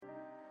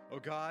Oh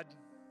God,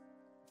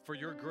 for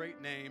your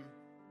great name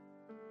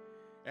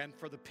and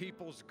for the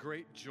people's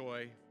great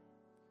joy,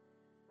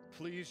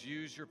 please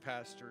use your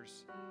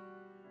pastors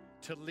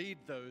to lead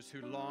those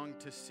who long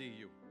to see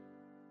you.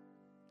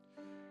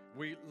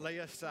 We lay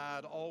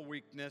aside all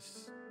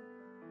weakness,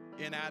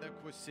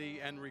 inadequacy,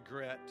 and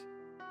regret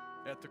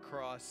at the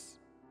cross.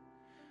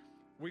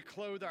 We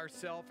clothe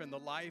ourselves in the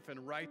life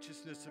and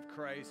righteousness of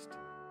Christ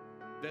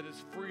that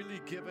is freely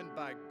given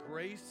by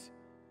grace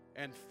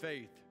and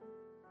faith.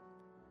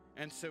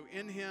 And so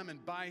in him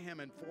and by him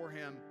and for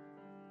him,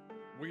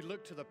 we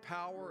look to the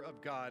power of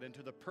God and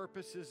to the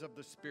purposes of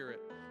the Spirit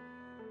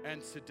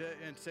and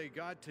say,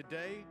 God,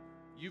 today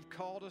you've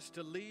called us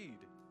to lead.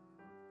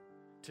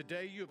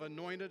 Today you've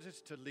anointed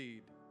us to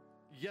lead.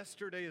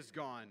 Yesterday is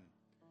gone.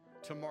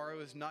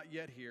 Tomorrow is not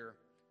yet here.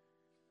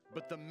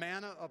 But the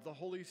manna of the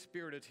Holy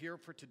Spirit is here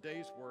for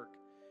today's work,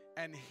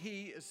 and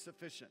he is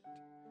sufficient.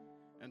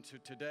 And so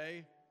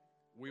today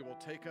we will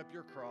take up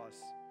your cross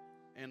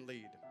and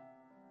lead.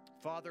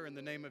 Father, in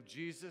the name of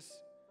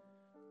Jesus,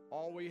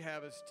 all we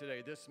have is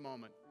today, this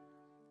moment.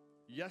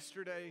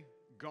 Yesterday,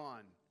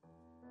 gone.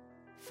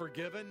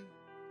 Forgiven,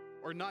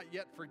 or not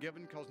yet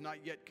forgiven because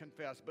not yet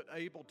confessed, but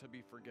able to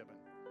be forgiven.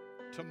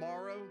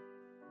 Tomorrow,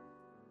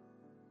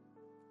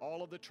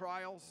 all of the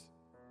trials,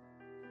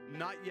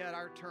 not yet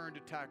our turn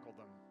to tackle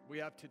them. We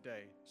have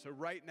today. So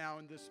right now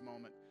in this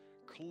moment,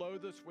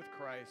 clothe us with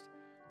Christ,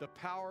 the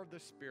power of the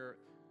Spirit,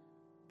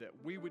 that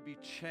we would be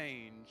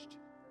changed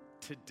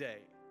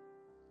today.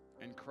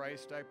 In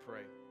Christ I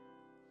pray.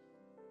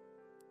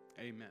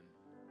 Amen.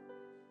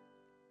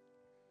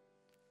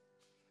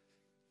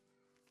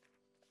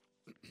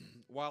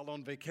 While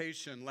on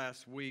vacation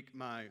last week,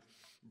 my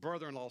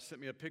brother-in-law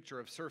sent me a picture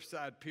of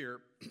Surfside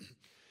Pier,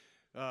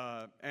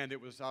 and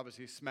it was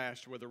obviously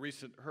smashed with a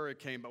recent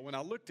hurricane. But when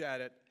I looked at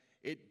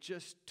it,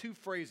 just two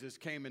phrases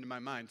came into my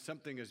mind.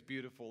 Something is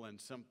beautiful and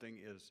something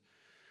is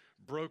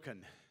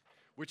broken,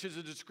 which is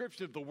a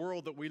description of the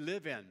world that we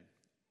live in.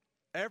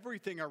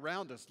 Everything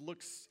around us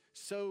looks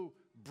so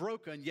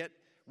broken, yet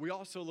we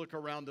also look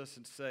around us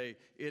and say,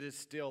 it is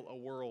still a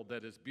world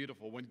that is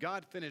beautiful. When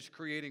God finished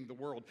creating the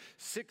world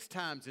 6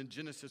 times in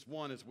Genesis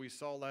 1, as we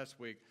saw last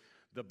week,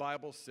 the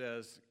Bible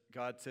says,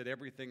 God said,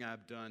 everything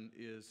I've done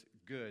is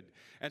good.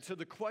 And so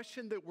the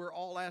question that we're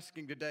all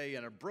asking today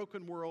in a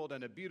broken world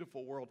and a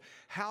beautiful world,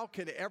 how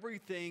can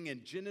everything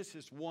in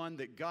Genesis 1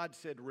 that God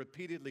said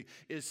repeatedly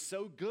is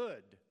so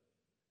good,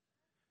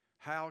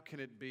 how can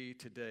it be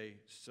today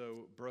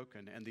so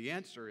broken? And the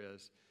answer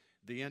is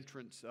the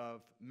entrance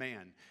of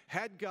man.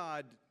 Had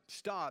God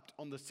stopped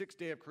on the 6th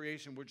day of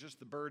creation with just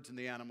the birds and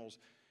the animals,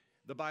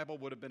 the Bible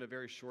would have been a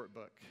very short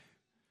book.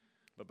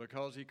 But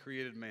because he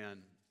created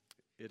man,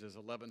 it is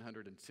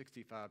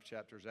 1,165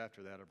 chapters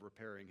after that of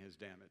repairing his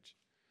damage.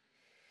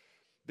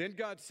 Then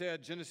God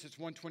said, Genesis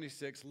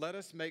 1:26, let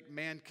us make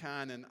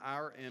mankind in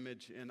our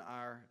image, in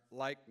our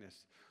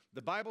likeness.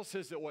 The Bible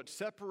says that what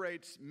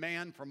separates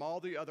man from all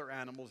the other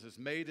animals is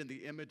made in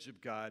the image of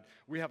God.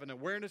 We have an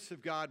awareness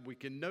of God. We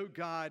can know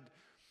God.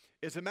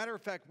 As a matter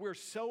of fact, we're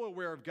so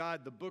aware of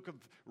God, the book of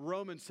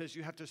Romans says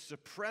you have to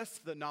suppress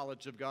the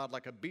knowledge of God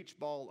like a beach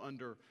ball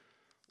under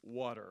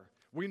water.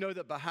 We know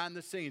that behind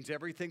the scenes,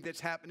 everything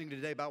that's happening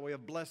today by way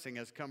of blessing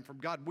has come from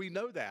God. We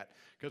know that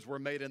because we're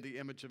made in the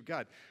image of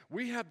God.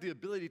 We have the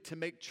ability to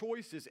make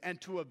choices and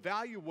to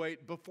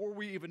evaluate before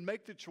we even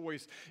make the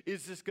choice,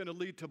 is this going to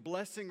lead to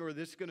blessing or is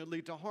this going to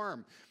lead to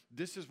harm?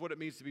 This is what it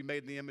means to be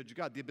made in the image of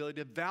God, the ability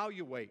to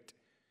evaluate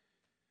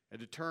and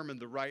determine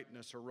the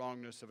rightness or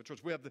wrongness of a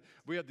choice. We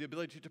have the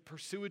ability to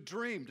pursue a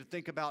dream, to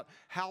think about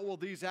how will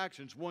these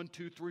actions, 1,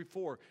 2, 3,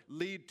 4,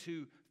 lead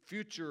to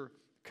future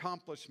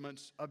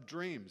accomplishments of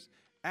dreams.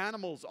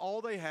 Animals,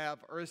 all they have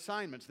are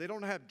assignments. They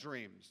don't have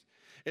dreams.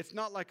 It's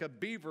not like a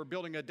beaver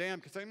building a dam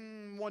because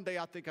one day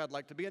I think I'd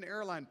like to be an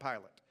airline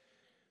pilot.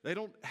 They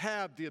don't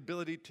have the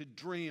ability to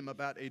dream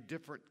about a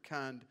different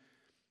kind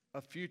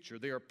of future.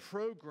 They are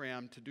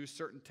programmed to do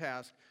certain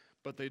tasks,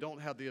 but they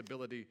don't have the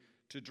ability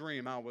to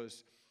dream. I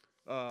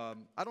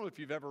don't know if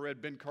you've ever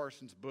read Ben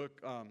Carson's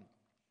book,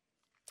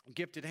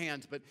 Gifted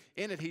Hands, but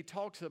in it he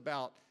talks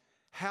about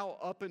how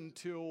up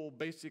until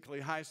basically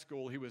high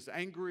school, he was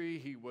angry,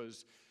 he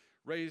was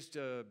raised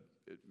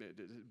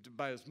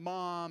by his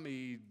mom,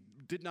 he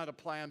did not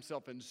apply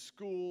himself in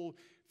school,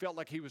 felt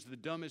like he was the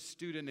dumbest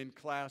student in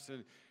class,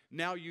 and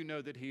now you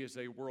know that he is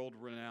a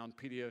world-renowned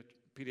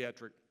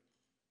pediatric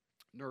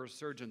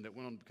neurosurgeon that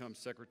went on to become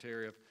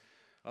Secretary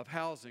of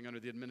Housing under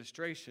the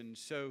administration.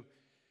 So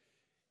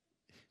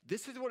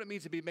this is what it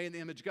means to be made in the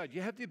image of God. You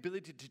have the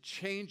ability to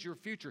change your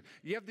future.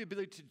 You have the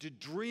ability to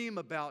dream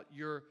about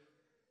your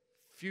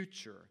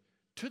future,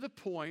 to the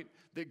point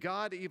that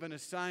God even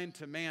assigned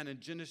to man in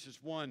Genesis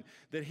 1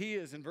 that he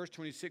is, in verse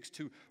 26,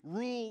 to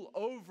rule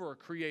over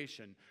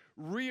creation,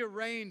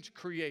 rearrange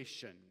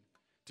creation,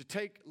 to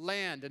take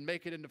land and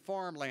make it into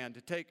farmland,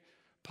 to take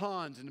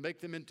ponds and to make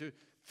them into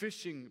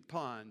fishing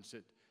ponds.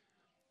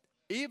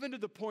 Even to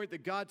the point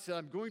that God said,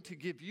 I'm going to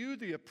give you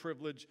the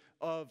privilege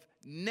of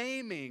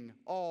naming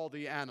all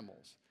the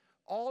animals.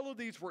 All of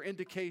these were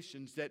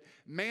indications that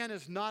man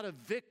is not a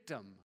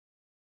victim.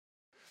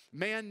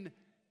 Man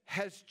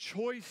has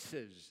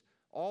choices.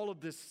 All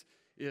of this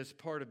is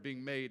part of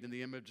being made in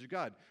the image of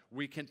God.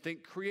 We can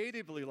think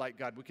creatively like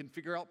God. We can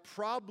figure out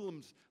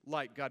problems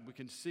like God. We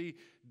can see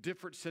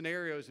different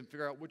scenarios and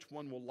figure out which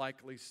one will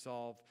likely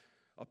solve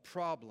a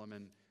problem.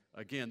 And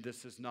again,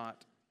 this is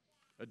not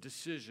a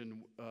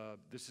decision.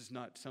 This is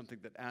not something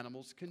that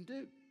animals can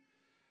do.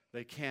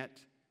 They can't.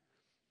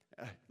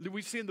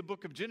 We see in the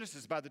book of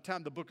Genesis, by the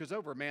time the book is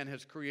over, man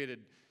has created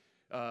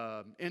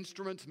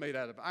instruments made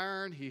out of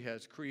iron. He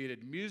has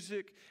created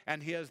music,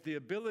 and he has the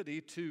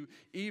ability to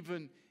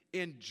even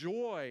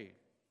enjoy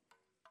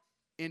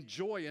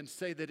and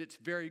say that it's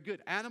very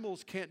good.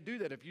 Animals can't do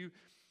that.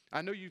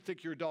 I know you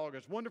think your dog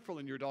is wonderful,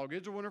 and your dog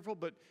is wonderful,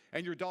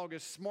 and your dog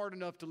is smart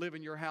enough to live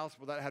in your house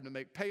without having to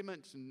make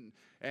payments,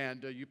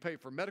 and you pay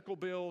for medical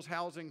bills,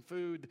 housing,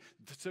 food.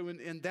 So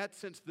in that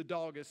sense, the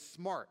dog is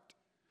smart.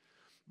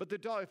 But the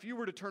dog, if you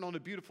were to turn on a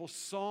beautiful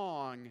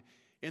song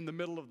in the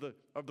middle of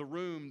the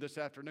room this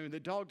afternoon, the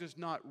dog does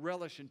not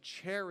relish and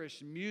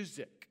cherish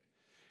music.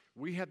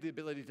 We have the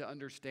ability to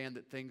understand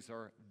that things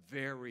are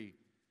very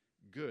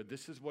good.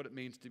 This is what it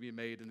means to be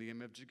made in the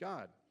image of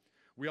God.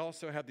 We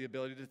also have the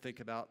ability to think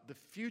about the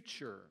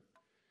future.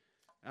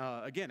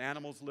 Again,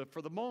 animals live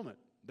for the moment.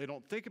 They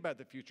don't think about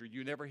the future.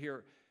 You never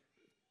hear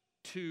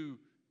two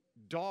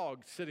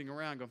dogs sitting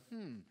around go,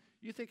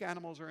 you think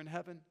animals are in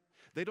heaven?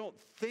 They don't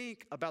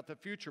think about the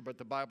future, but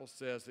the Bible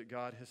says that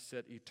God has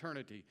set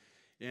eternity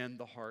in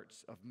the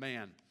hearts of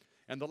man.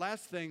 And the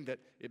last thing that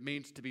it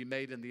means to be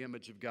made in the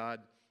image of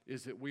God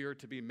is that we are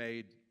to be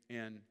made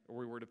or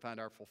we were to find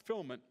our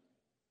fulfillment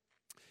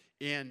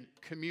in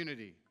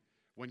community.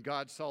 When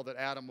God saw that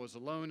Adam was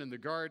alone in the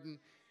garden,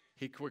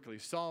 he quickly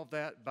solved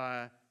that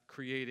by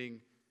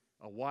creating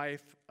a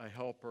wife, a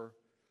helper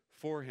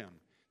for him.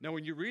 Now,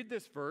 when you read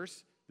this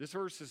verse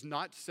is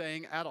not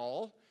saying at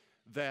all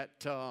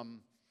that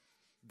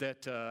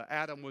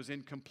Adam was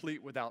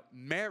incomplete without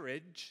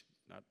marriage.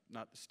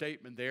 Not the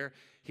statement there.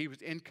 He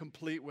was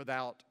incomplete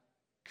without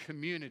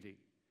community.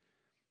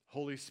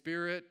 Holy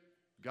Spirit,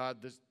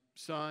 God the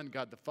Son,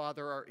 God the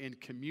Father are in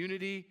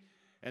community.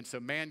 And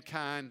so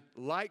mankind,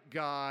 like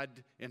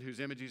God, in whose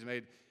image he's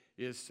made,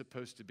 is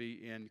supposed to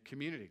be in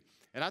community.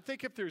 And I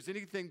think if there's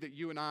anything that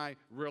you and I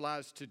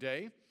realize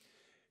today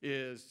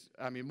is,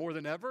 more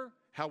than ever,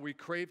 how we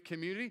crave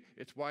community.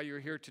 It's why you're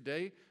here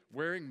today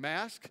wearing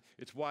masks.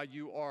 It's why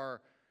you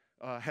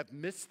have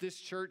missed this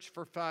church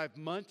for 5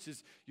 months.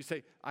 Is you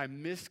say, I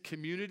miss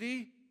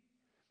community.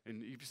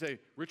 And if you say,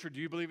 Richard, do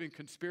you believe in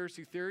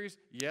conspiracy theories?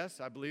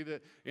 Yes, I believe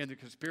that in the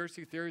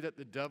conspiracy theory that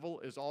the devil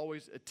is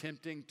always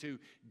attempting to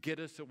get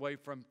us away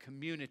from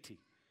community.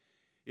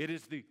 It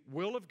is the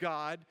will of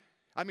God.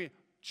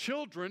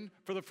 Children,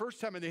 for the first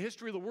time in the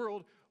history of the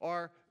world,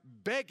 are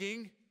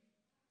begging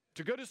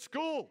to go to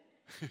school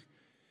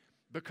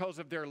because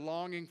of their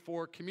longing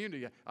for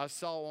community. I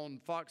saw on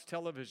Fox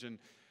television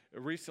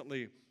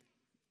recently,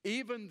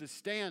 even the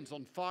stands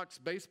on Fox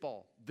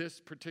Baseball, this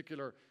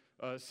particular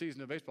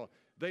season of baseball,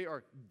 they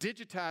are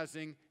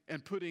digitizing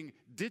and putting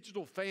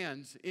digital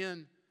fans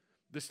in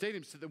the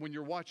stadium so that when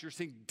you're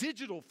seeing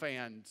digital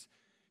fans,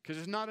 because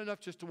it's not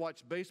enough just to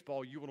watch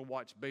baseball. You want to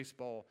watch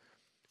baseball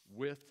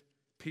with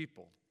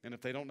people. And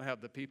if they don't have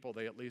the people,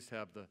 they at least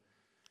have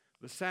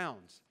the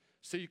sounds.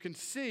 So you can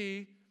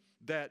see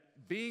that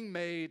being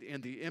made in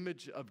the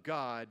image of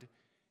God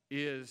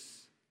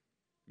is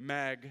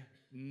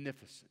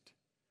magnificent.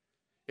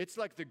 It's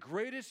like the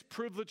greatest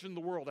privilege in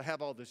the world to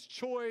have all this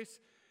choice,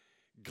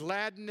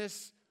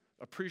 gladness,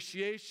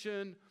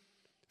 appreciation,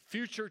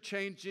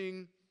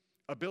 future-changing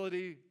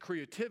ability,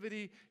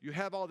 creativity. You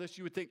have all this.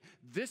 You would think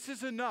this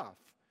is enough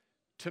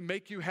to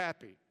make you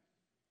happy.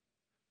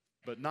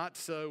 But not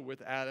so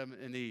with Adam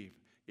and Eve.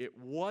 It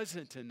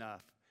wasn't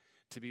enough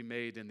to be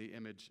made in the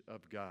image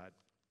of God.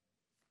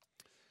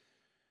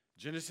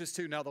 Genesis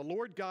 2, now the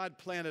Lord God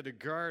planted a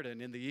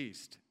garden in the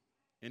east,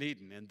 in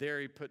Eden, and there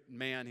he put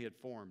man he had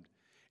formed.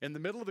 In the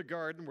middle of the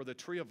garden were the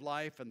tree of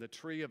life and the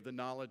tree of the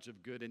knowledge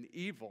of good and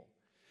evil.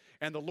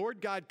 And the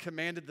Lord God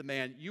commanded the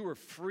man, you are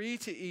free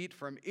to eat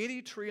from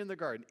any tree in the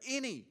garden,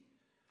 any,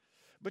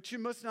 but you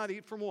must not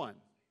eat from one,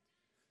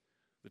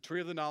 the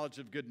tree of the knowledge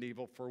of good and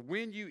evil, for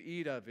when you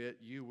eat of it,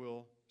 you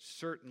will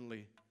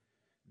certainly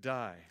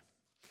die.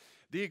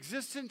 The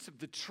existence of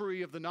the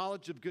tree of the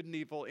knowledge of good and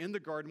evil in the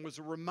garden was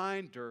a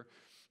reminder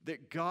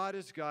that God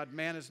is God,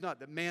 man is not,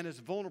 that man is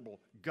vulnerable.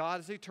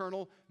 God is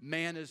eternal,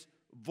 man is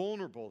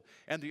vulnerable.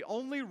 And the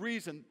only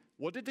reason,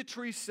 what did the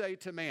tree say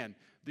to man?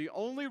 The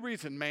only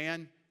reason,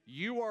 man,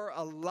 you are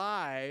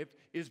alive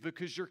is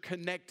because you're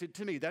connected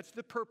to me. That's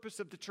the purpose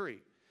of the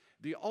tree.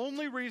 The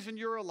only reason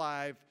you're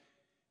alive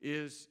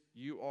is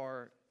you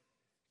are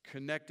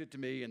connected to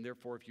me, and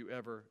therefore if you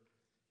ever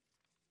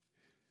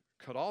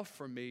cut off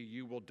from me,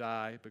 you will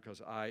die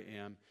because I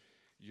am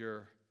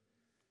your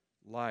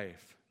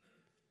life.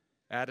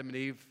 Adam and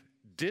Eve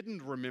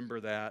didn't remember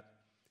that,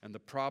 and the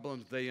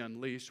problems they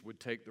unleashed would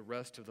take the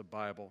rest of the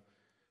Bible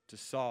to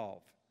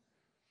solve.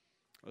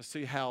 Let's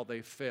see how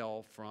they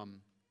fell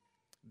from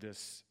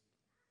this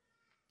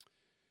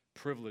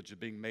privilege of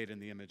being made in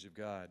the image of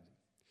God.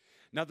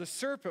 Now the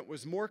serpent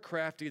was more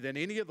crafty than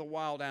any of the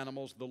wild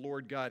animals the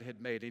Lord God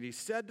had made. And he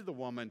said to the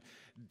woman,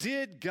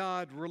 "Did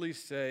God really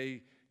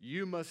say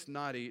you must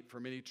not eat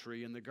from any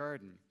tree in the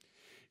garden?"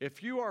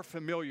 If you are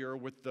familiar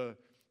with the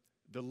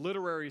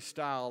literary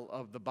style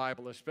of the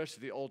Bible,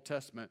 especially the Old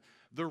Testament,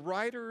 the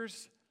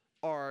writers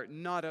are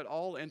not at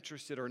all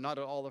interested or not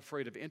at all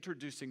afraid of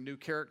introducing new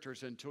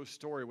characters into a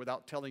story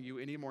without telling you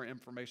any more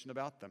information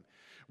about them.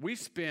 We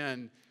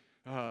spend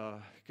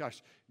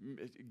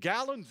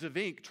gallons of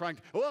ink trying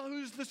to, well,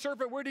 who's the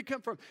serpent? Where did he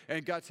come from?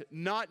 And God said,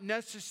 not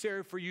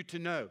necessary for you to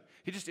know.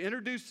 He just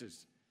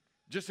introduces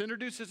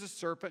a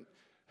serpent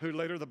who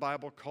later the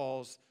Bible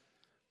calls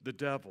the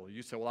devil.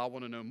 You say, well, I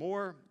want to know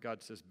more.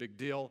 God says, big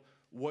deal.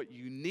 What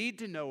you need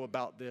to know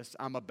about this,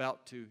 I'm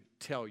about to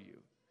tell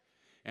you.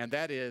 And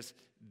that is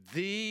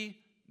the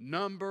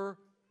number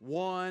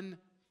one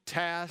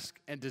task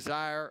and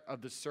desire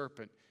of the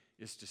serpent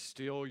is to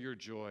steal your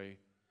joy,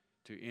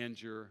 to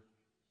end your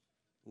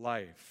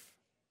life.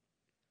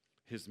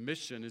 His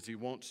mission is he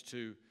wants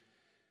to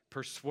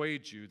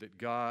persuade you that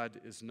God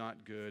is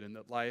not good and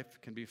that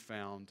life can be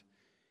found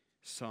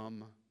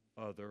some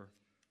other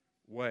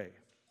way.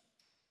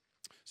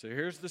 So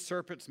here's the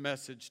serpent's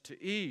message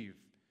to Eve.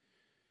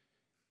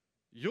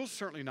 You'll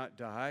certainly not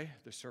die,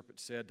 the serpent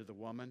said to the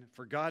woman,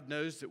 for God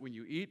knows that when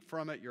you eat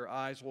from it, your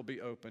eyes will be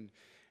opened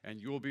and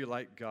you'll be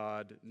like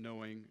God,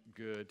 knowing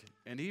good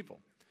and evil.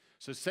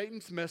 So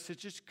Satan's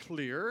message is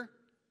clear.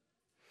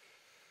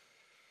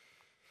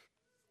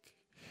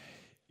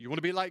 You want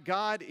to be like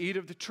God? Eat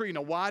of the tree.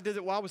 Now, why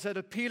was that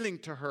appealing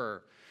to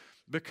her?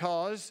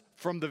 Because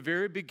from the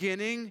very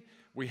beginning,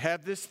 we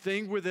have this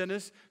thing within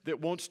us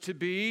that wants to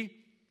be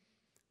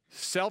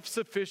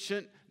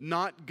self-sufficient,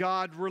 not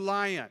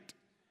God-reliant.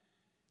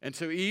 And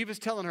so Eve is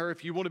telling her,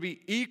 if you want to be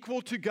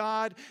equal to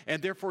God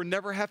and therefore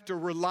never have to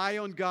rely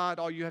on God,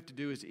 all you have to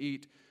do is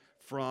eat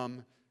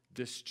from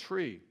this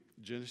tree.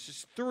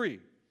 Genesis 3,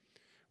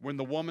 when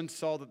the woman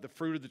saw that the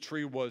fruit of the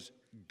tree was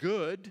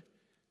good,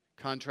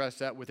 contrast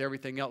that with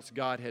everything else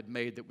God had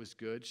made that was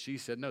good, she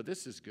said, no,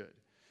 this is good.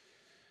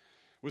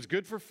 It was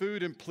good for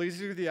food and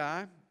pleasing to the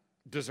eye,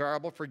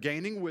 desirable for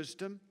gaining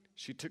wisdom.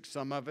 She took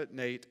some of it and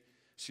ate.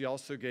 She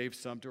also gave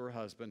some to her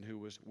husband who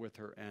was with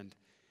her, and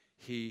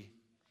he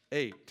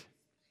ate.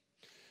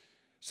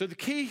 So the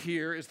key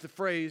here is the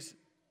phrase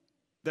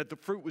that the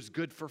fruit was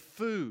good for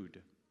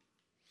food.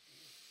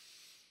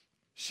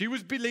 She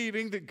was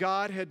believing that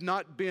God had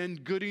not been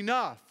good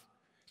enough.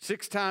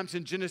 6 times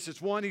in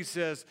Genesis 1, he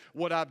says,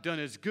 what I've done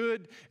is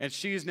good. And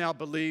she has now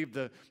believed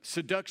the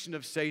seduction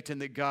of Satan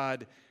that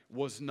God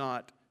was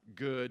not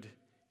good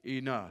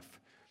enough.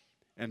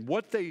 And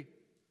what they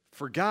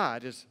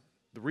forgot is,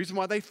 the reason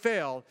why they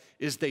fell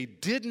is they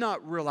did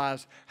not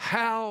realize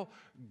how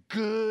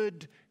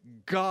good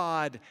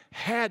God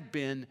had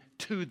been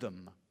to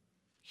them.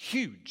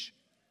 Huge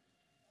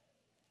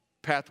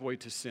pathway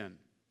to sin.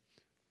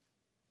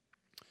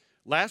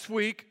 Last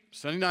week,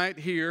 Sunday night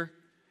here,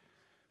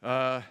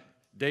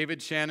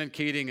 David, Shannon,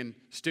 Keating, and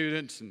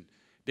students, and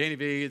Danny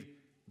V,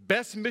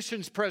 best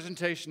missions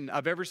presentation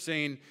I've ever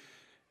seen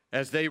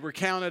as they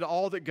recounted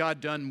all that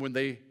God done when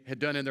they had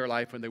done in their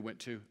life when they went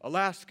to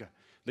Alaska.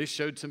 They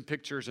showed some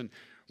pictures, and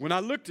when I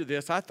looked at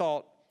this, I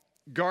thought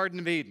Garden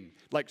of Eden,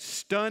 like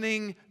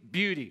stunning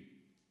beauty.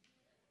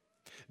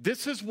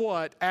 This is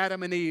what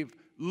Adam and Eve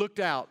looked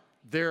out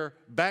their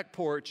back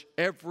porch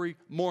every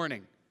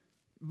morning,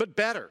 but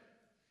better.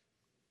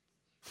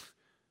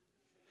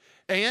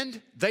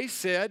 And they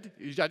said,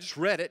 I just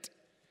read it,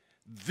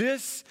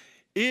 this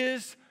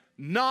is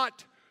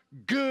not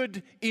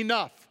good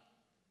enough.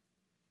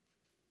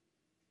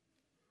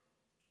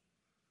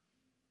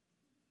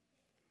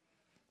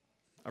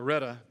 I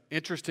read an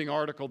interesting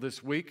article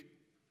this week.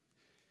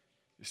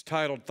 It's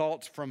titled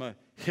Thoughts from a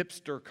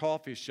Hipster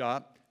Coffee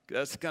Shop.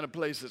 That's the kind of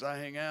places I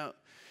hang out.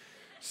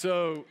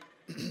 So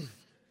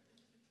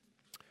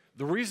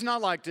the reason I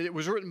liked it, it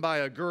was written by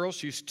a girl.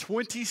 She's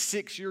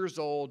 26 years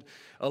old,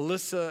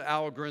 Alyssa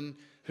Algren,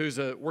 who's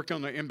working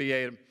on an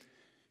MBA at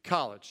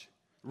college.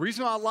 The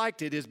reason I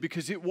liked it is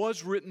because it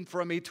was written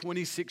from a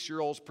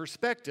 26-year-old's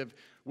perspective,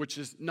 which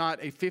is not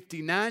a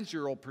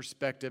 59-year-old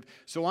perspective.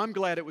 So I'm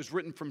glad it was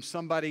written from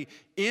somebody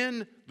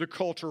in the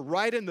culture,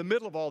 right in the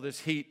middle of all this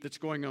heat that's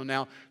going on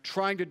now,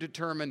 trying to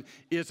determine,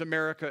 is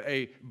America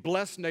a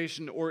blessed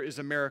nation or is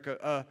America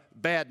a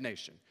bad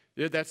nation?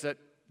 They're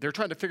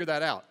trying to figure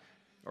that out.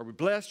 Are we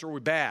blessed or are we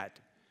bad?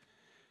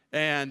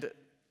 And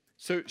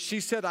so she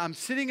said, I'm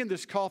sitting in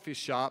this coffee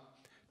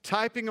shop,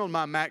 typing on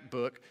my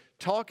MacBook,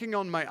 talking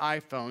on my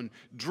iPhone,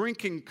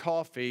 drinking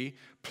coffee,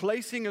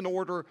 placing an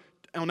order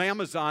on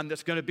Amazon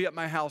that's going to be at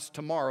my house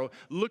tomorrow,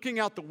 looking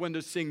out the window,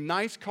 seeing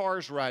nice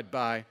cars ride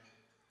by.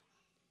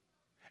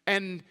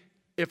 And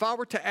if I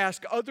were to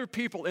ask other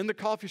people in the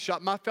coffee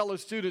shop, my fellow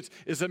students,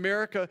 is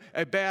America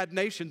a bad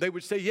nation? They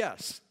would say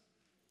yes.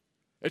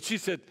 And she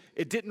said,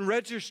 it didn't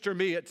register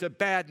me, it's a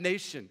bad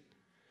nation.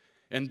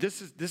 And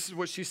this is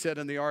what she said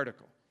in the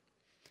article.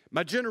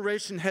 My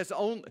generation has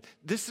only,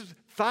 this has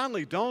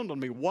finally dawned on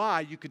me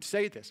why you could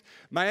say this.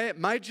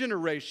 My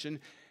generation,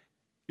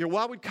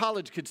 Wildwood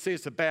College could say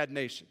it's a bad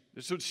nation.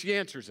 This is what she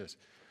answers this.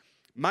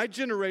 My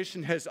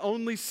generation has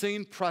only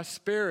seen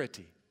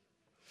prosperity.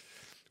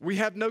 We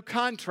have no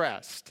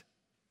contrast.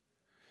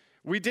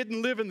 We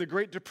didn't live in the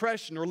Great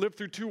Depression or live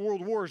through 2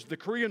 world wars, the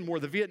Korean War,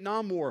 the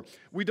Vietnam War.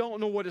 We don't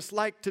know what it's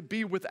like to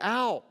be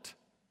without.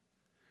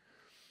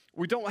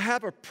 We don't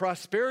have a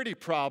prosperity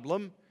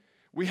problem.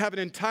 We have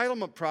an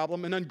entitlement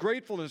problem, an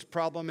ungratefulness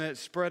problem, and it's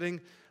spreading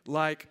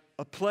like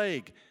a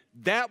plague.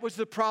 That was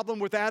the problem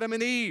with Adam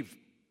and Eve.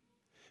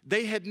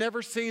 They had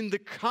never seen the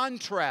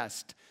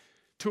contrast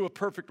to a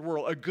perfect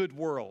world, a good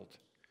world.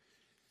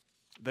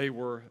 They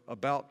were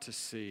about to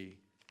see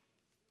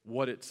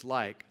what it's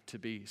like to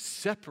be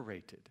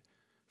separated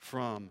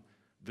from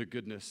the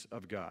goodness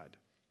of God.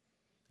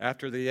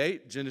 After they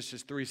ate,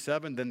 Genesis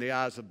 3:7, then the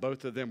eyes of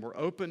both of them were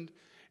opened,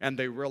 and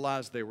they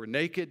realized they were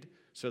naked,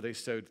 so they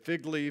sewed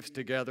fig leaves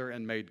together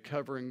and made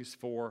coverings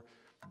for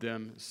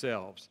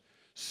themselves.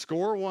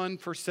 Score one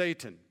for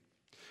Satan.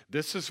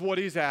 This is what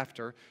he's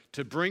after,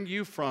 to bring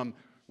you from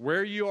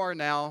where you are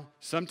now,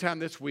 sometime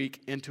this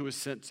week, into a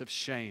sense of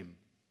shame.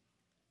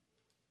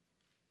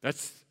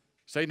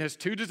 Satan has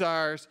 2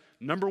 desires.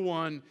 Number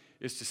 1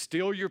 is to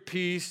steal your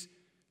peace,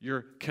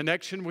 your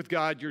connection with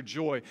God, your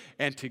joy,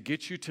 and to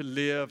get you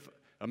to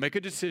make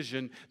a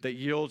decision that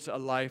yields a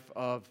life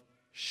of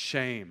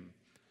shame.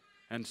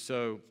 And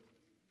so,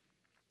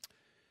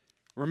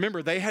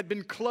 remember, they had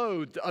been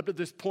clothed up to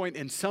this point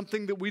in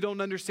something that we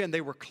don't understand.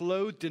 They were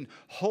clothed in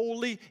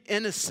holy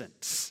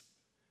innocence.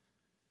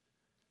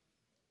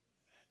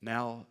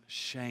 Now,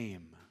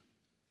 shame.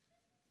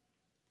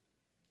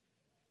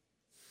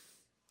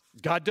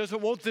 God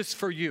doesn't want this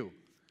for you.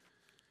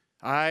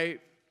 I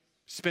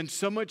spend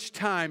so much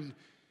time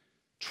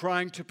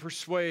trying to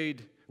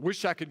persuade.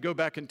 Wish I could go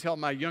back and tell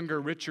my younger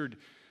Richard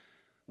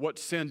what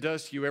sin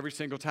does to you every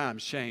single time.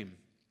 Shame.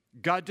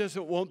 God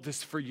doesn't want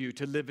this for you,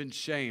 to live in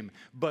shame,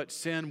 but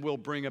sin will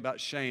bring about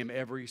shame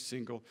every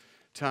single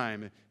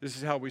time. This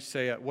is how we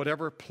say it.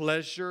 Whatever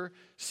pleasure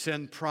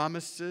sin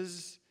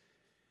promises,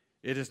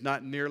 it is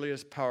not nearly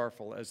as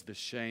powerful as the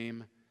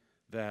shame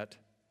that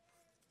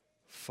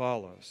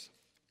follows.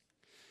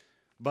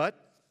 But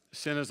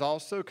sin is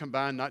also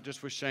combined not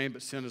just with shame,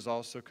 but sin is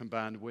also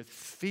combined with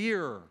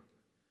fear.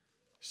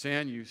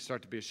 Sin, you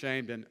start to be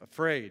ashamed and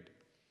afraid.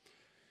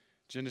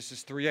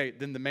 Genesis 3:8,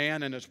 then the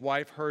man and his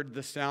wife heard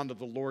the sound of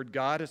the Lord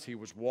God as he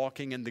was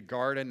walking in the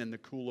garden in the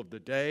cool of the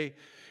day,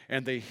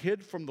 and they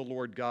hid from the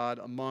Lord God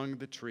among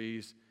the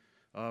trees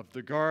of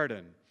the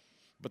garden.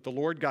 But the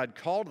Lord God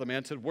called the man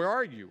and said, where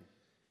are you?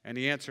 And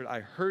he answered,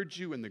 I heard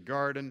you in the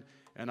garden,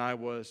 and I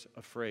was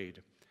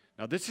afraid.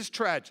 Now this is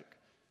tragic.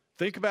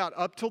 Think about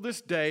up till this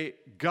day,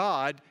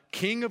 God,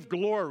 King of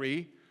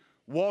glory,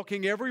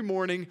 walking every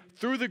morning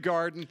through the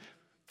garden,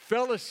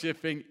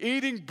 fellowshipping,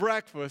 eating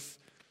breakfast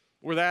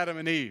with Adam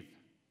and Eve.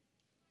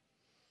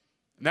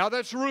 Now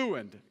that's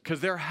ruined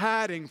because they're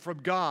hiding from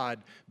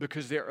God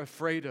because they're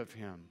afraid of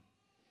Him.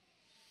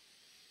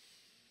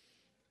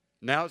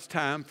 Now it's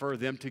time for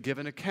them to give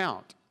an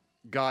account.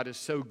 God is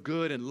so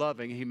good and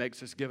loving, He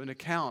makes us give an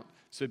account.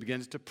 So He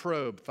begins to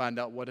probe, find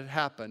out what had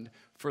happened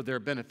for their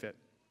benefit.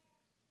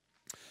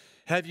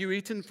 Have you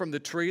eaten from the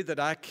tree that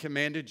I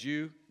commanded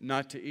you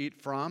not to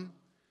eat from?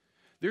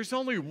 There's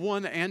only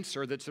one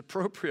answer that's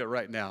appropriate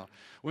right now.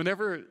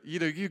 Whenever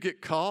you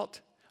get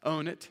caught,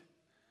 own it.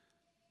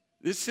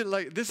 This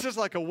is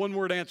like a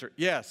one-word answer.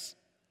 Yes.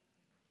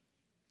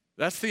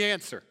 That's the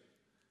answer.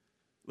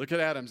 Look at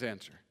Adam's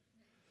answer.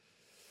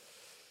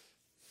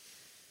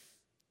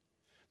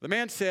 The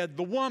man said,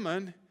 the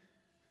woman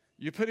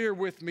you put here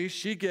with me,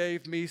 she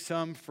gave me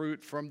some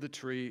fruit from the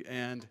tree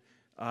and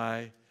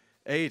I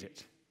ate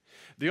it.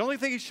 The only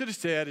thing he should have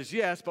said is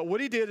yes, but what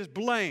he did is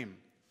blame.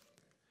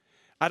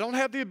 I don't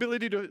have the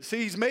ability to, see,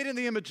 he's made in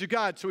the image of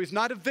God, so he's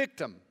not a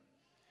victim.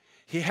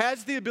 He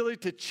has the ability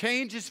to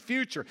change his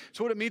future. That's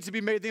what it means to be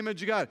made in the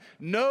image of God.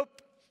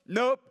 Nope,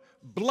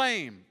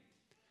 blame.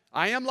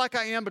 I am like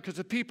I am because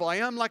of people. I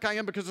am like I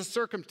am because of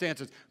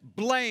circumstances.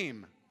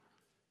 Blame.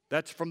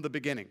 That's from the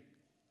beginning.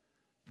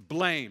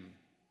 Blame.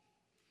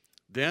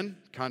 Then,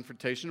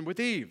 confrontation with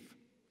Eve.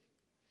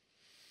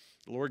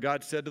 The Lord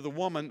God said to the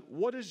woman,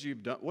 what is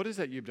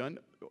that you've done?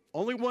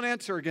 Only one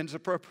answer again is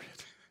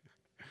appropriate.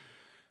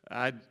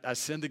 I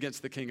sinned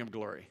against the King of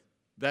glory.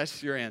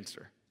 That's your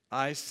answer.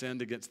 I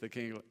sinned against the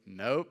King of glory.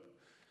 Nope.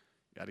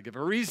 Got to give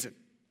a reason.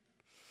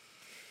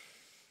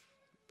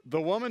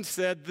 The woman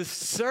said, the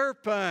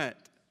serpent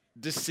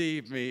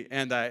deceived me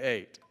and I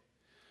ate.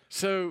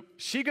 So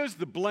she goes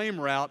the blame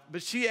route,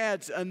 but she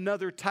adds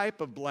another type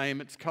of blame.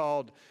 It's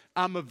called,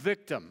 I'm a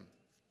victim.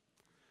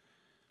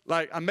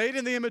 Like, I'm made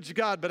in the image of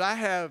God, but I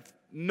have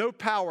no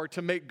power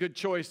to make good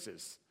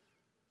choices.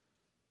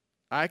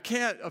 I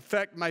can't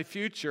affect my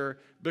future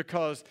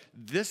because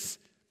this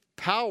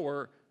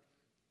power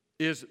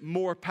is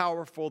more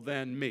powerful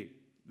than me,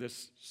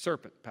 this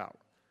serpent power.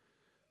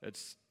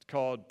 It's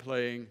called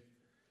playing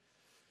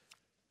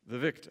the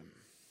victim.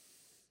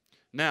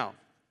 Now,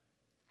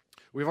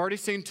 We've already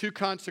seen 2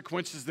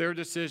 consequences, their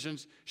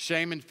decisions,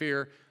 shame and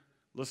fear.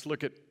 Let's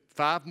look at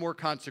 5 more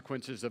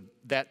consequences of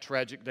that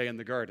tragic day in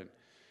the garden.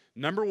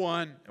 Number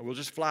 1, and we'll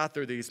just fly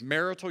through these,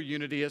 marital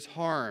unity is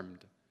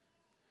harmed.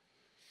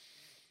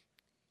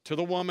 To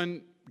the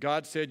woman,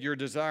 God said, your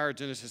desire,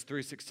 Genesis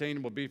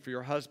 3:16, will be for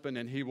your husband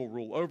and he will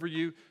rule over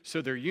you.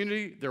 So their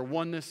unity, their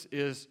oneness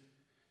is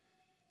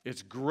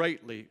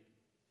greatly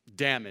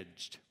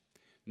damaged.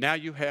 Now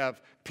you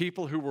have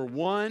people who were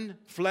one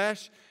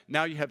flesh.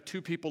 Now you have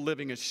 2 people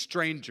living as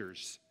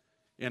strangers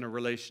in a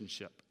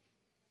relationship.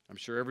 I'm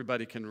sure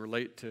everybody can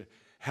relate to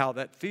how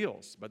that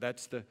feels, but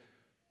that's the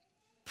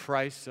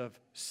price of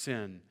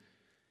sin.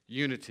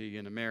 Unity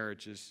in a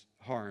marriage is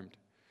harmed.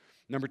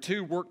 Number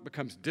 2, work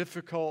becomes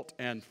difficult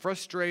and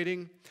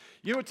frustrating.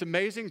 You know what's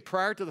amazing?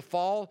 Prior to the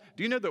fall,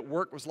 do you know that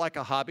work was like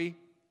a hobby?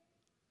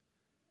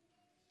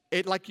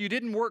 Like you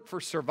didn't work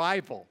for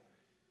survival.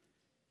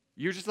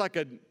 You're just like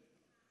an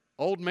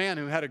old man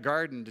who had a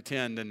garden to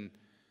tend. And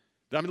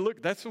I mean, look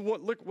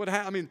what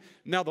happened. I mean,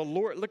 now the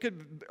Lord, look at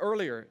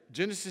earlier,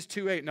 Genesis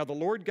 2:8. Now the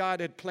Lord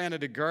God had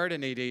planted a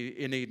garden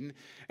in Eden,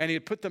 and he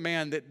had put the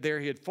man that there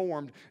he had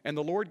formed, and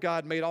the Lord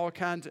God made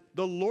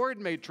the Lord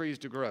made trees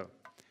to grow.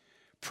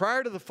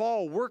 Prior to the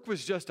fall, work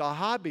was just a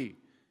hobby.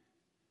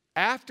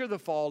 After the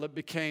fall, it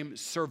became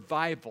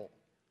survival.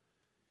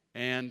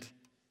 And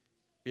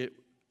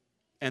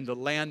the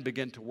land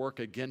began to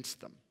work against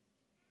them.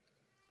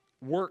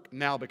 Work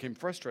now became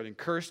frustrating.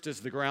 Cursed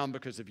is the ground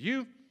because of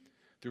you.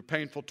 Through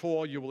painful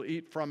toil, you will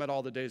eat from it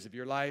all the days of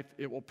your life.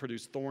 It will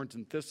produce thorns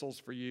and thistles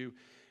for you,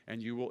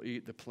 and you will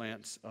eat the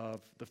plants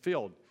of the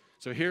field.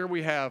 So here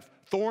we have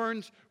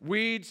thorns,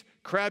 weeds,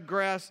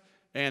 crabgrass,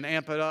 and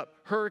amp it up,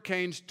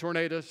 hurricanes,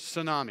 tornadoes,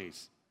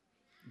 tsunamis,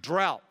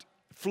 drought,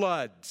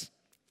 floods,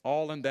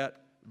 all in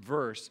that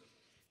verse,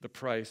 the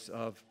price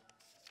of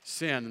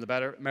sin. And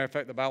matter of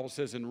fact, the Bible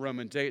says in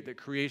Romans 8 that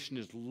creation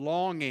is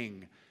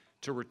longing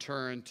to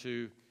return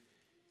to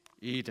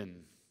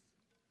Eden.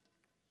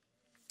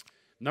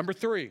 Number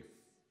 3,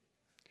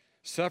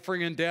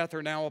 suffering and death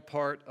are now a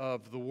part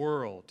of the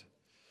world.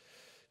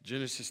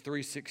 Genesis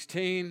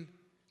 3:16.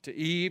 To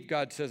Eve,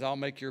 God says, I'll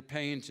make your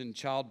pains in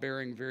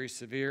childbearing very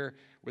severe.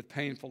 With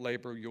painful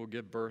labor, you'll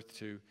give birth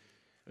to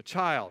a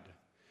child.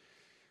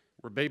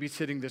 We're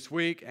babysitting this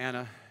week.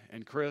 Anna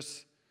and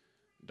Chris,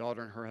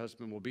 daughter and her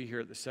husband, will be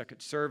here at the second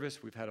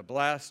service. We've had a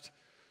blast.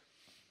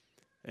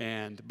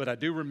 But I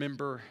do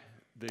remember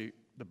the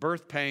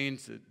birth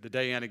pains the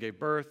day Anna gave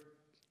birth,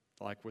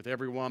 like with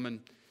every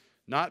woman.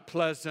 Not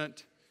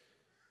pleasant,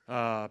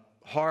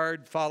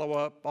 hard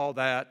follow-up, all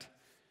that.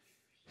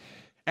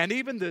 And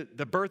even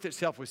the birth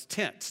itself was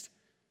tense.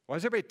 Why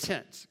is everybody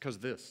tense? Because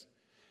of this.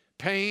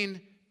 Pain,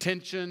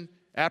 tension,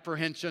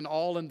 apprehension,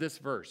 all in this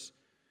verse.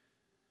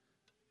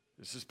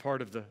 This is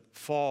part of the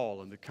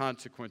fall and the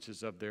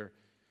consequences of their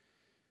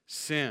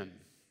sin.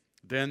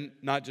 Then,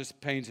 not just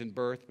pains in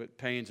birth, but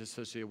pains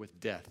associated with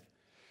death.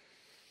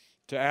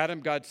 To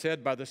Adam, God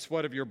said, by the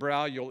sweat of your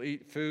brow you'll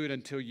eat food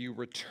until you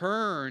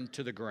return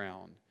to the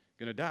ground.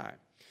 You're going to die.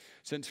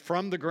 Since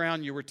from the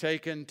ground you were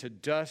taken, to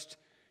dust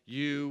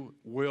you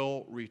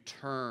will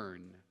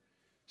return.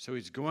 So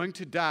he's going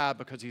to die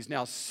because he's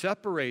now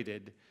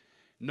separated,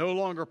 no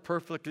longer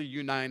perfectly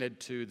united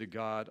to the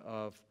God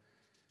of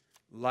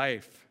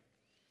life.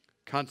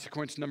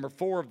 Consequence number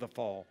 4 of the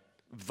fall,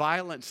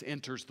 violence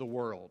enters the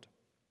world.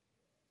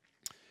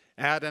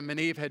 Adam and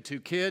Eve had 2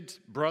 kids,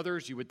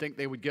 brothers. You would think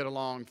they would get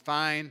along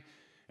fine,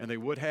 and they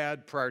would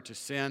have prior to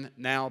sin.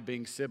 Now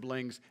being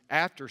siblings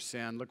after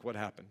sin, look what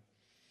happened.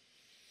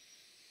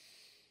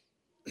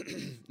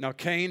 Now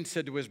Cain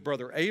said to his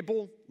brother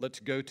Abel, let's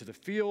go to the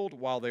field.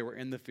 While they were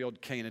in the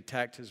field, Cain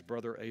attacked his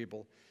brother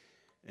Abel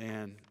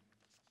and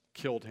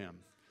killed him.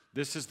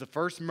 This is the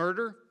first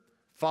murder,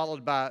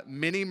 followed by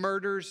many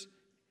murders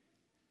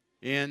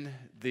in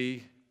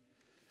the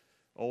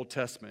Old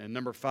Testament. And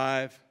number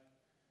 5,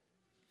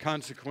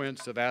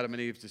 consequence of Adam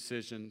and Eve's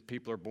decision,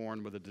 people are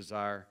born with a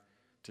desire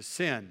to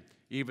sin.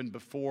 Even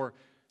before,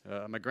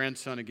 my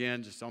grandson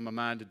again, just on my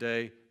mind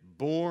today,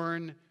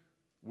 born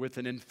with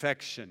an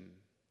infection.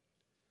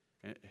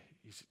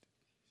 He's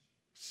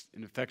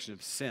an infection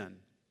of sin.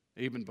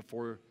 Even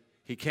before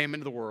he came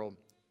into the world,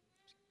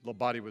 the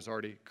body was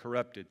already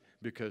corrupted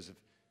because of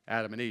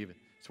Adam and Eve.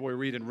 So we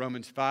read in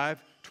Romans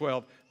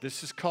 5:12,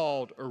 this is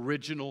called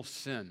original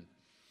sin.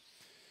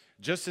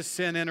 Just as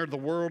sin entered the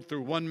world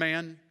through one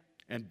man,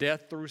 and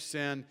death through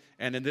sin,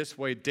 and in this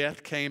way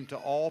death came to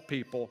all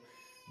people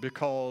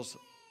because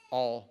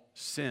all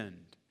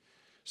sinned.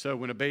 So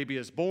when a baby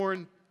is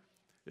born,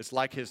 it's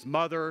like his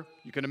mother.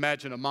 You can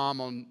imagine a mom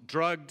on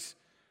drugs.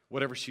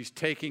 Whatever she's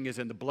taking is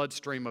in the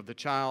bloodstream of the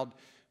child.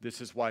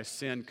 This is why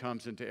sin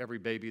comes into every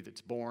baby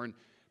that's born.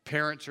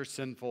 Parents are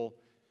sinful,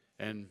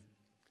 and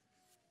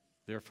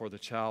therefore the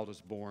child is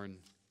born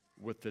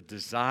with the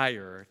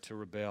desire to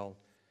rebel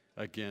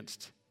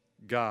against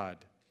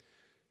God.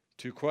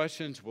 2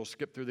 questions. We'll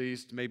skip through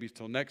these maybe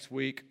till next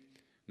week.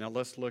 Now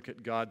let's look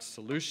at God's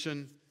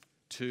solution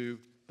to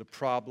the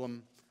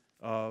problem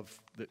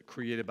that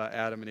created by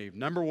Adam and Eve.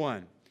 Number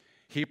 1,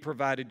 He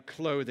provided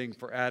clothing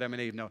for Adam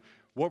and Eve. Now,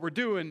 what we're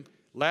doing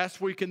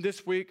last week and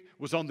this week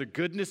was on the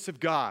goodness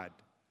of God.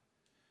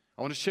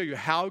 I want to show you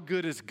how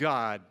good is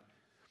God.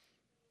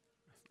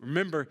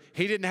 Remember,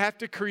 He didn't have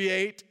to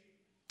create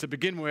to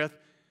begin with,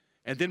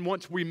 and then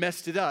once we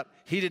messed it up,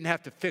 He didn't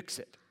have to fix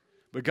it.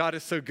 But God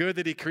is so good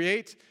that He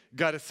creates.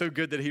 God is so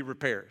good that He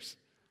repairs.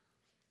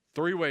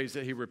 3 ways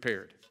that He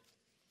repaired.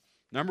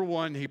 Number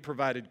 1, He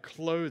provided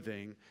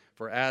clothing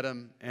for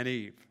Adam and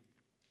Eve.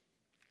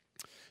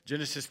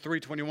 Genesis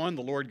 3:21,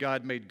 the Lord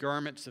God made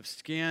garments of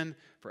skin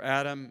for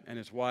Adam and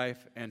his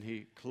wife, and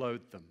He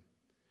clothed them.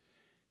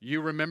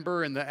 You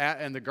remember in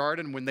the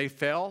garden when they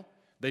fell,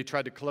 they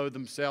tried to clothe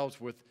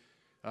themselves with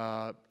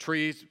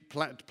trees,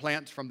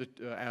 plants from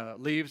the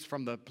leaves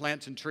from the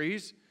plants and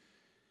trees.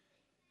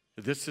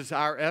 This is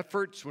our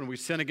efforts. When we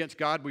sin against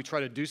God, we try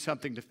to do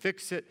something to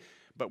fix it,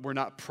 but we're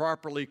not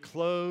properly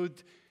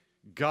clothed.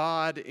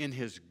 God, in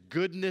His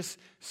goodness,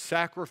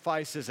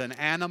 sacrifices an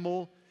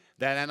animal.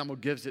 That animal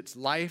gives its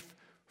life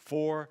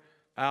for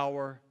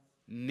our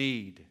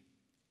need.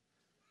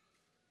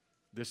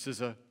 This is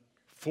a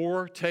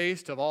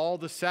foretaste of all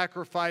the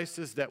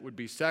sacrifices that would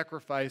be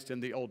sacrificed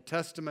in the Old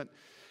Testament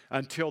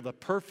until the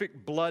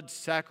perfect blood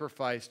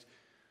sacrificed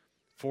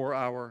for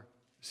our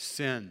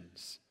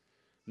sins.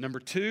 Number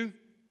 2,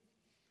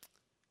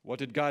 what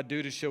did God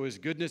do to show His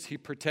goodness? He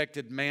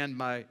protected man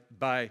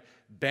by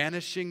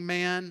banishing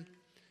man.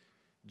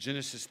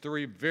 Genesis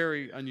 3,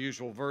 very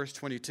unusual verse,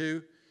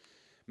 22.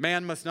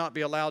 Man must not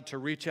be allowed to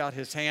reach out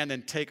his hand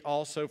and take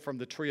also from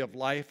the tree of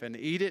life and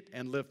eat it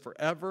and live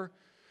forever.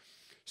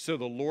 So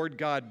the Lord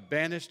God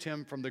banished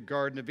him from the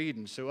Garden of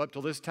Eden. So up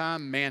till this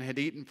time, man had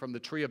eaten from the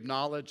tree of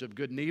knowledge of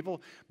good and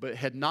evil, but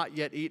had not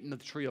yet eaten of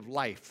the tree of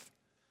life.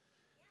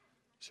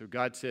 So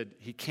God said,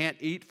 he can't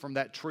eat from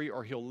that tree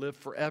or he'll live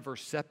forever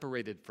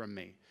separated from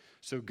me.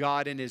 So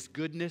God in His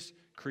goodness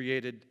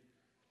created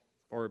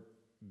or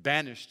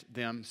banished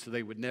them so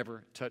they would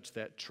never touch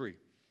that tree.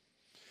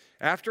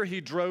 After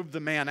He drove the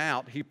man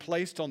out, He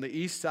placed on the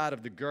east side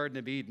of the Garden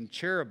of Eden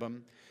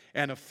cherubim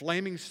and a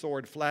flaming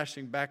sword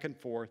flashing back and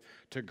forth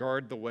to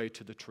guard the way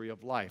to the tree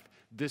of life.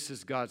 This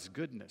is God's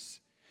goodness.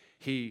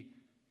 He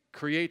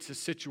creates a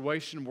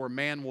situation where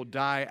man will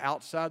die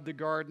outside the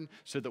garden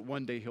so that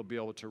one day he'll be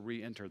able to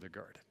re-enter the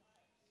garden.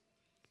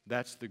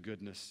 That's the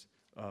goodness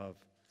of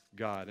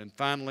God. And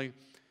finally,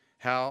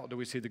 how do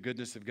we see the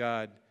goodness of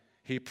God?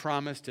 He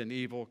promised an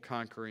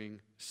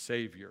evil-conquering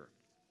Savior.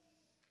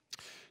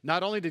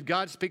 Not only did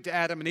God speak to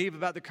Adam and Eve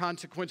about the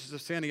consequences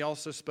of sin, He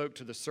also spoke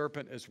to the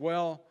serpent as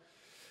well.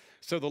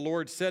 So the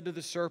Lord said to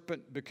the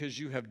serpent, because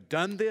you have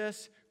done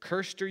this,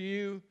 cursed are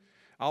you.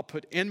 I'll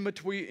put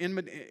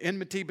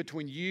enmity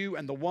between you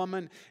and the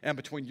woman, and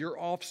between your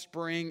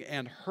offspring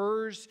and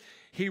hers.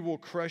 He will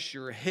crush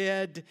your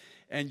head,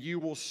 and you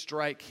will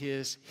strike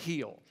his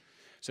heel.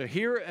 So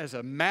here is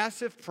a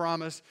massive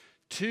promise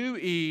to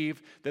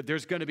Eve that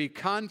there's going to be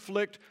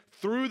conflict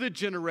through the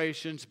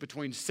generations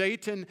between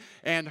Satan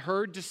and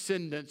her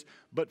descendants.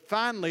 But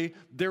finally,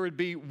 there would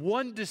be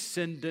one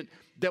descendant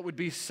that would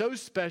be so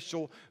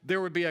special, there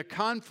would be a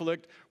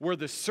conflict where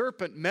the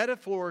serpent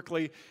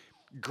metaphorically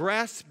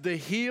grasps the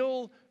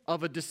heel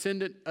of a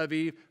descendant of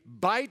Eve,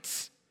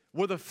 bites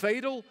with a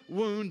fatal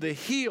wound the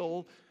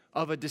heel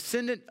of a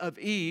descendant of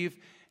Eve,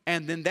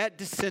 and then that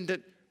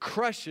descendant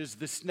crushes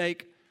the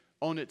snake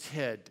on its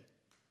head.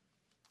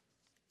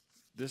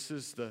 This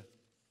is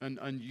an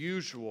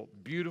unusual,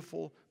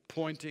 beautiful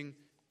pointing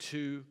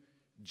to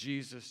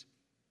Jesus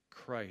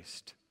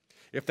Christ.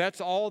 If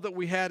that's all that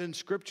we had in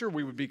Scripture,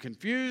 we would be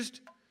confused.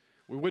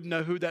 We wouldn't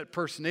know who that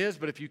person is.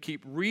 But if you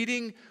keep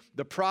reading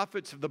the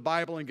prophets of the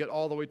Bible and get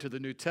all the way to the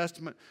New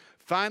Testament,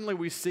 finally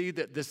we see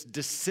that this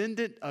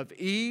descendant of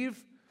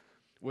Eve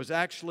was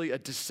actually a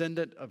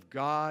descendant of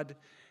God.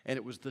 And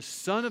it was the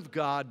Son of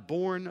God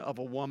born of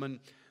a woman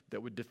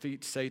that would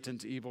defeat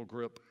Satan's evil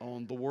grip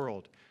on the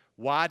world.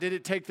 Why did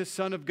it take the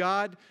Son of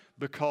God?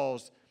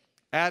 Because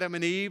Adam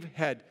and Eve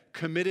had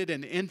committed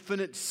an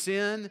infinite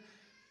sin,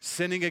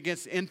 sinning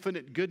against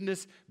infinite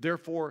goodness.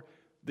 Therefore,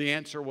 the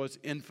answer was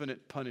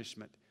infinite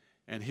punishment.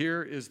 And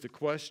here is the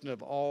question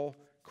of all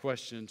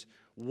questions.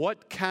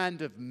 What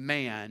kind of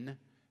man,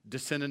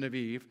 descendant of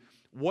Eve,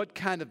 what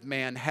kind of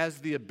man has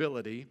the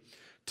ability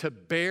to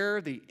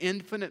bear the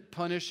infinite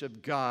punish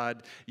of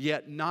God,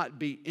 yet not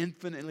be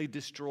infinitely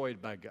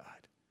destroyed by God?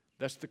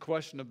 That's the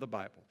question of the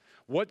Bible.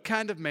 What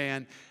kind of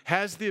man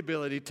has the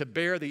ability to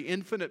bear the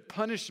infinite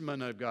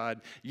punishment of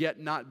God, yet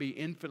not be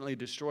infinitely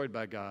destroyed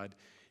by God?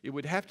 It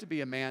would have to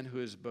be a man who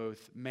is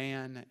both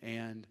man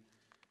and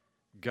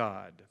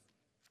God.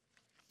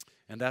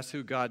 And that's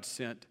who God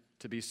sent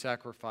to be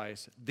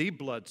sacrificed, the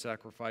blood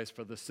sacrifice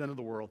for the sin of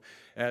the world,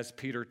 as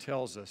Peter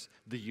tells us,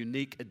 the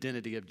unique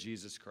identity of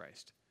Jesus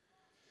Christ.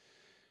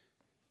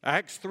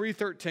 Acts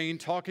 3:13,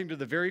 talking to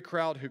the very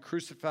crowd who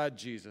crucified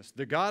Jesus.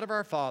 The God of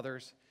our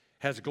fathers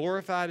has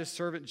glorified His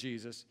servant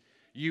Jesus.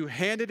 You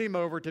handed Him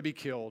over to be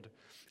killed,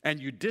 and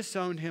you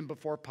disowned Him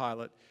before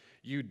Pilate.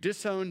 You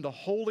disowned the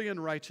holy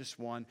and righteous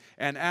one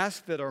and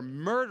asked that a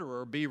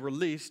murderer be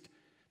released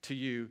to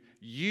you.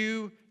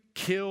 You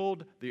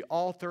killed the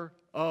author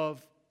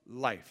of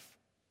life.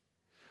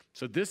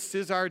 So this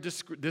is our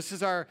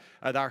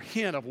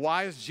hint of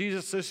why is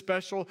Jesus so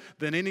special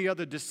than any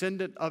other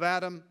descendant of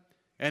Adam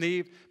and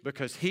Eve?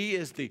 Because he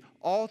is the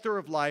author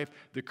of life,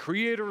 the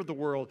creator of the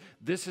world.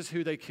 This is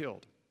who they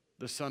killed,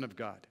 the Son of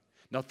God.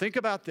 Now think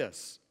about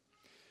this.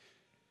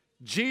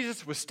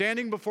 Jesus was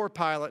standing before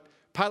Pilate.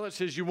 Pilate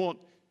says, you want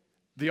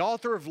the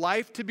author of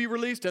life to be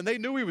released? And they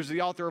knew he was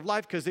the author of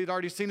life because they'd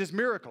already seen his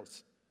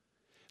miracles.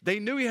 They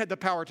knew he had the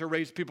power to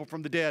raise people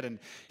from the dead and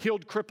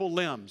healed crippled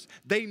limbs.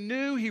 They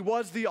knew he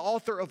was the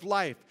author of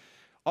life.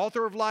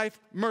 Author of life,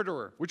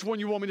 murderer. Which one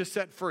you want me to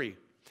set free?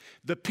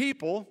 The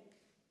people,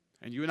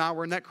 and you and I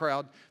were in that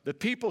crowd, the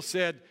people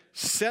said,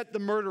 set the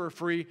murderer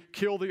free,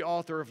 kill the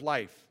author of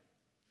life.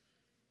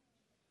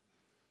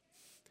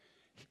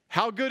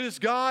 How good is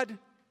God?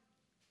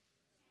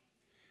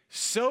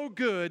 So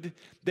good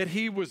that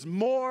he was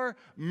more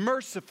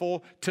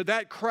merciful to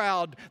that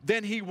crowd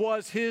than he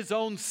was his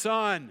own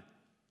son.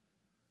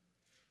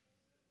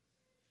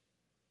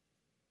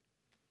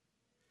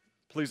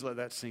 Please let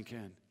that sink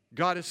in.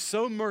 God is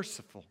so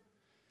merciful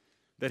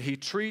that he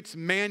treats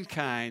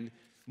mankind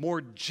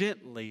more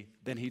gently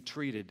than he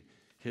treated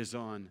his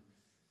own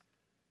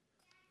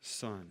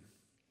son.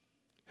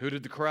 Who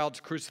did the crowds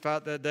crucify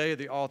that day?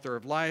 The author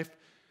of life.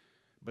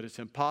 But it's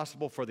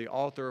impossible for the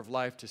author of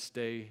life to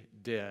stay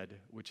dead,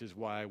 which is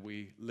why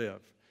we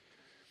live.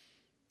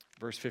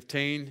 Verse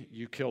 15,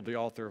 you killed the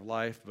author of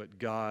life, but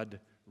God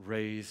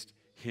raised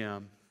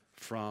him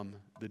from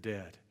the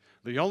dead.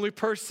 The only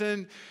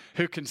person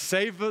who can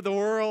save the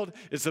world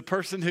is the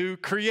person who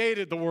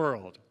created the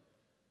world.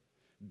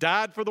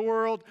 Died for the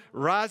world,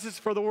 rises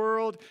for the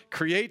world,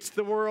 creates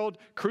the world,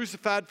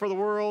 crucified for the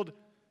world,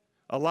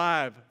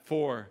 alive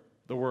for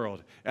the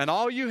world. And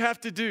all you have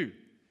to do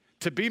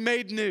to be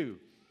made new,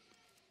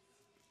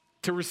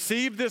 to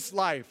receive this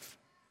life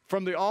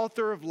from the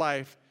author of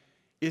life,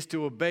 is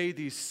to obey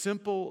these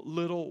simple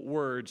little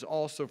words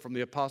also from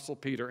the Apostle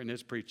Peter in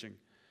his preaching.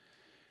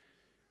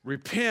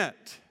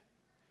 Repent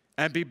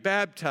and be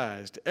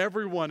baptized,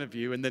 every one of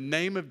you, in the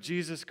name of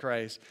Jesus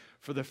Christ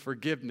for the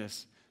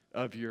forgiveness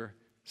of your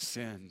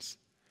sins.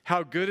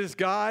 How good is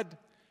God?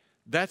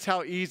 That's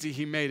how easy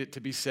he made it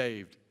to be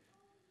saved.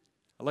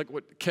 I like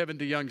what Kevin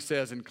DeYoung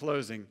says in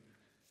closing.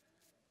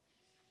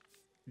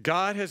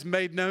 God has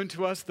made known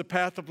to us the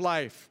path of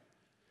life,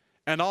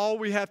 and all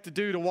we have to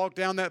do to walk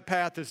down that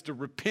path is to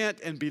repent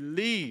and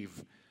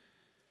believe.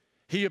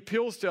 He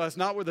appeals to us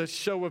not with a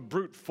show of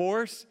brute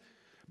force,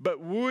 but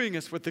wooing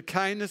us with the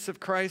kindness of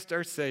Christ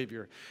our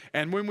Savior.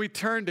 And when we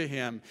turn to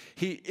him,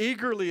 he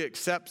eagerly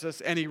accepts us,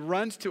 and he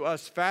runs to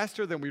us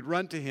faster than we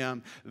run to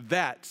him.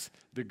 That's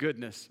the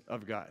goodness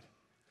of God.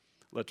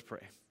 Let's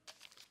pray.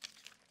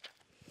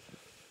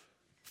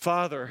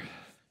 Father,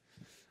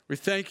 we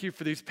thank you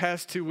for these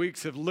past 2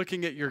 weeks of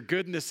looking at your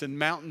goodness in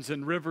mountains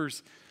and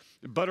rivers,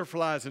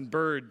 butterflies and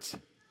birds,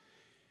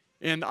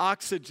 in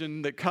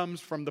oxygen that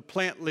comes from the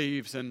plant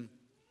leaves, and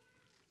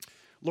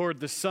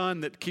Lord, the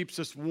sun that keeps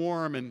us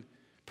warm and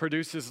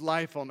produces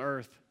life on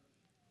earth.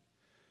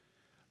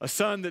 A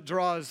sun that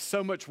draws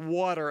so much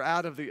water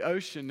out of the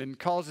ocean and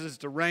causes it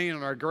to rain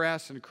on our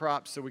grass and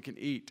crops so we can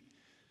eat.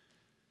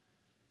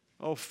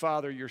 Oh,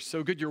 Father, you're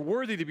so good. You're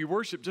worthy to be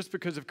worshiped just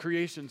because of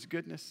creation's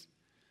goodness.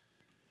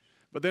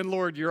 But then,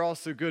 Lord, you're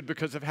also good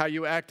because of how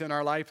you act in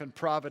our life and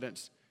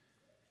providence.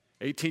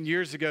 18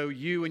 years ago,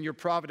 you and your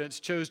providence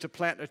chose to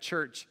plant a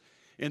church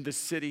in this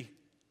city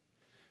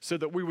so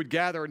that we would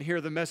gather and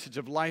hear the message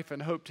of life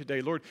and hope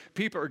today. Lord,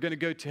 people are going to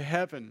go to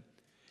heaven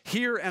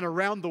here and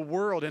around the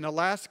world, in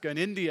Alaska and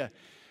India,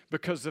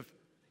 because of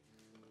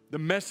the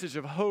message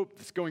of hope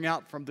that's going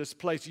out from this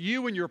place.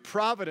 You and your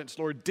providence,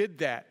 Lord, did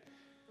that.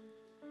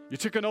 You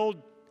took an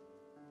old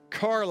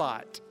car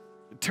lot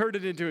and turned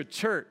it into a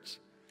church.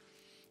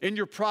 In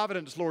your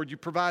providence, Lord, you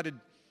provided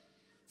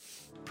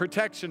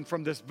protection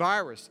from this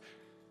virus.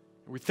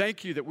 We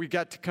thank you that we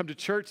got to come to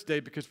church today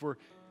because we're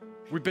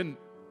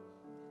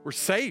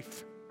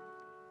safe.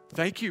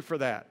 Thank you for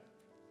that.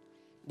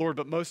 Lord,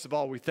 but most of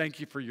all, we thank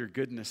you for your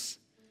goodness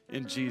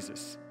in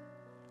Jesus.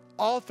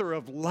 Author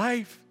of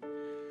life,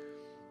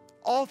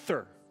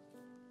 author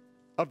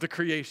of the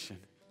creation,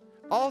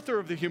 author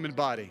of the human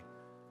body,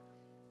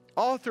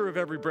 author of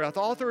every breath,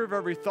 author of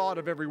every thought,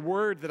 of every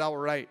word that I will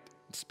write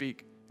and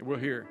speak and we'll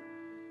hear.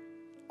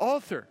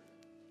 Author,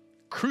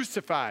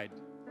 crucified,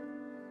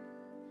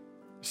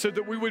 so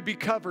that we would be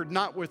covered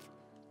not with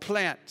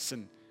plants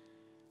and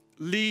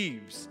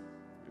leaves,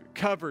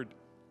 covered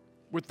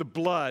with the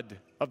blood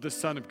of the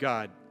Son of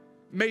God,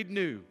 made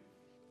new,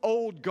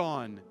 old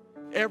gone,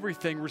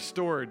 everything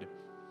restored,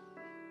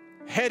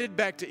 headed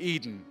back to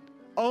Eden,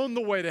 on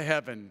the way to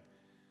heaven,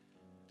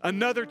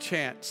 another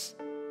chance,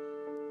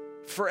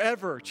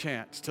 forever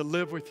chance to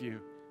live with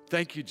you.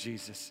 Thank you,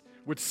 Jesus.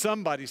 Would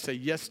somebody say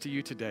yes to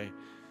you today?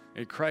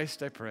 In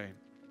Christ I pray,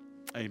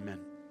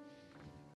 amen.